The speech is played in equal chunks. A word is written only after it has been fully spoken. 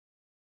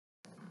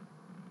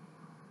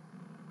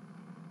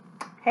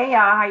Hey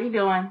y'all, how you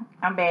doing?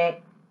 I'm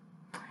back.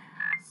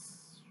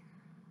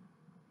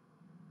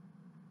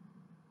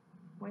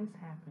 What is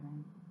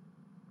happening?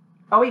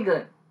 Oh, we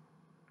good.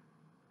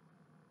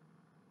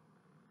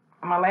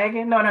 Am I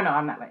lagging? No,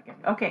 I'm not lagging.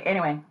 Okay,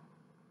 anyway.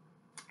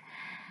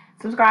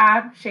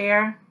 Subscribe,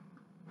 share.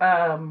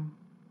 Um,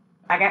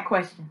 I got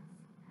questions.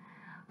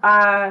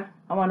 I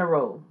want to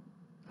roll.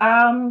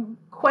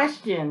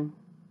 Question.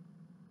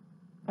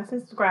 I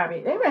said subscribe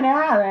it.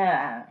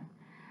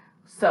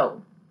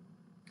 So,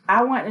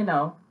 I want to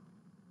know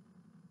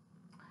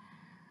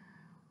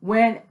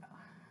when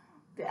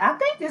I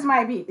think this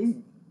might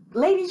be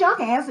ladies, y'all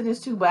can answer this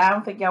too, but I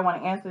don't think y'all want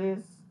to answer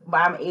this. But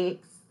I'm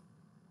ex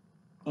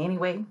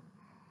anyway.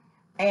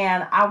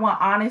 And I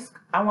want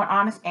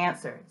honest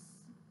answers.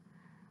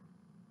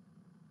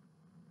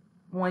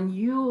 When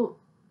you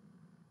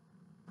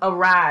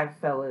arrive,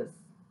 fellas,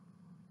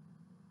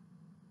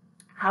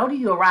 how do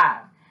you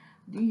arrive?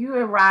 Do you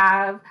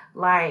arrive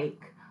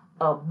like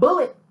a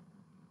bullet,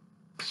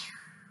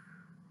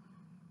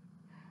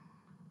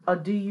 or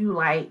do you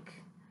like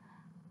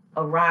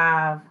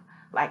arrive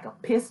like a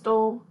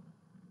pistol?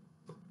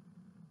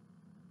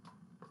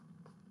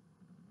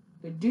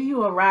 Or do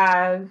you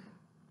arrive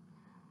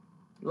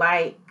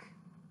like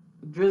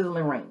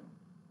drizzling rain?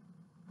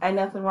 Ain't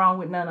nothing wrong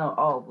with none of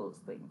all those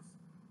things.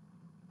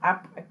 I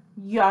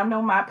Y'all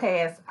know my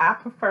past. I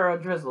prefer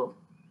a drizzle.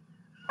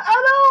 I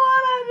don't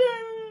want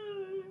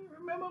to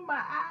remember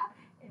my eye.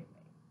 Anyway.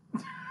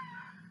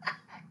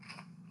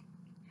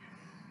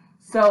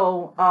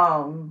 So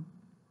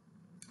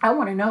I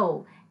want to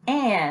know,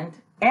 and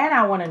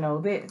I want to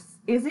know this: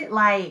 is it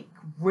like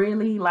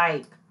really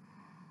like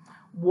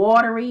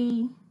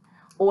watery,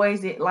 or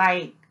is it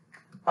like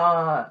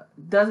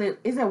does it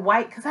is it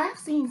white? Because I've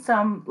seen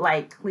some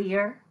like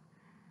clear,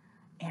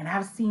 and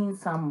I've seen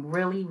some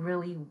really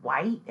really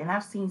white, and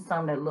I've seen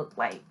some that look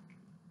like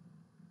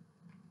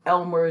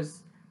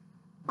Elmer's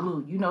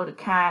glue. You know, the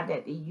kind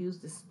that they use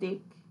to stick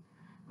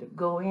to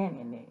go in,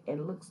 and it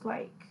looks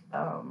like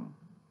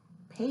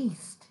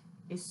paste.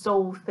 It's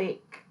so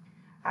thick.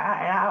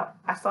 I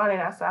saw that.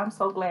 I said, I'm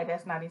so glad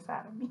that's not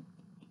inside of me.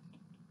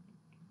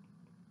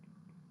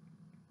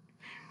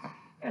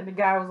 And the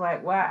guy was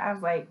like, why? I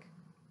was like,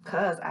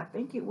 cause I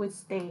think it would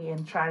stay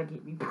and try to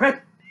get me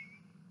pregnant.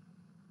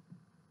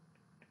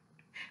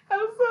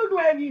 I'm so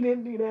glad you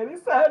didn't do that.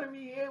 Inside of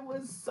me, it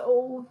was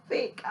so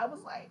thick. I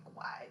was like,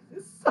 why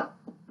is this so?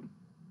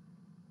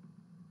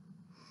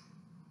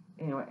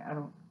 Anyway,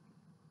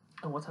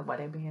 I won't talk about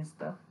that being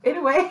stuff.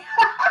 Anyway,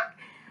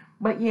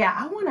 but yeah,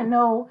 I want to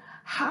know,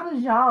 how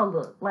does y'all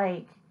look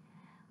like?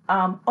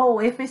 Oh,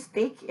 if it's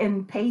thick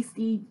and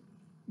pasty,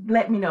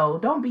 let me know.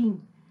 Don't be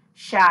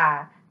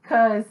shy,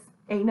 cause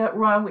ain't nothing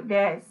wrong with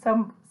that.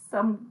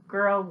 Some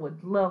girl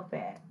would love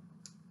that.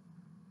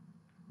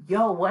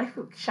 Yo, what if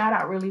it shot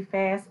out really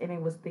fast and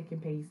it was thick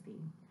and pasty,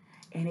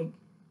 and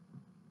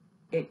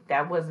it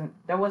that wasn't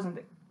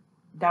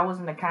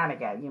the kind of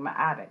guy in my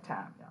eye that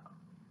time, y'all.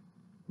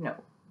 No,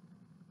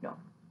 no,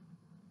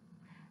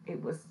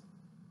 it was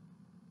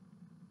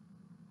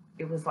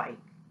it was like,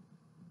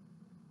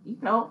 you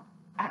know,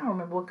 I don't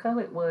remember what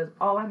color it was.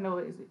 All I know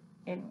is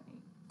anyway,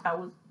 I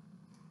was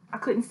I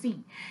couldn't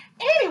see.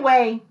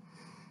 Anyway,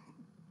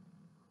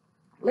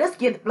 let's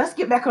get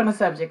back on the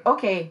subject.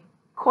 Okay,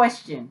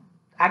 question.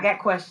 I got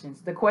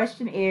questions. The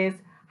question is,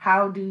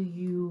 how do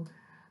you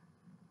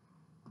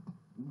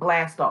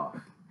blast off?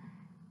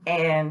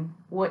 And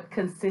what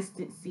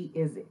consistency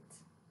is it?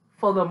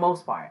 For the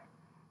most part.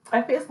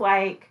 If it's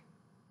like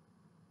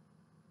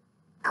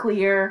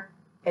clear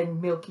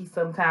and milky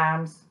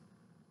sometimes,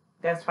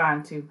 that's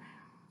fine too.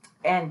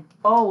 And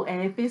oh,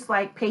 and if it's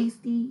like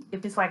pasty,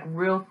 if it's like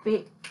real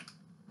thick,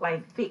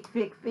 like thick,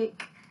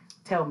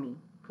 tell me,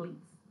 please.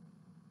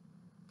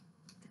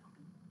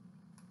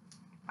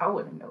 I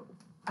wouldn't know.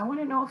 I want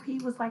to know if he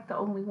was like the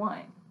only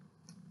one.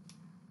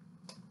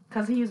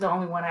 Because he's the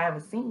only one I ever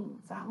seen.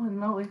 So I want to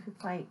know if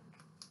it's like,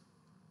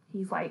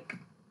 he's like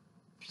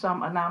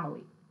some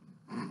anomaly.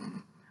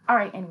 All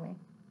right, anyway.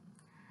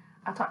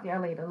 I'll talk to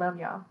y'all later. Love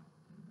y'all.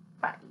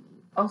 Bye.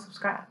 Oh,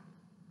 subscribe.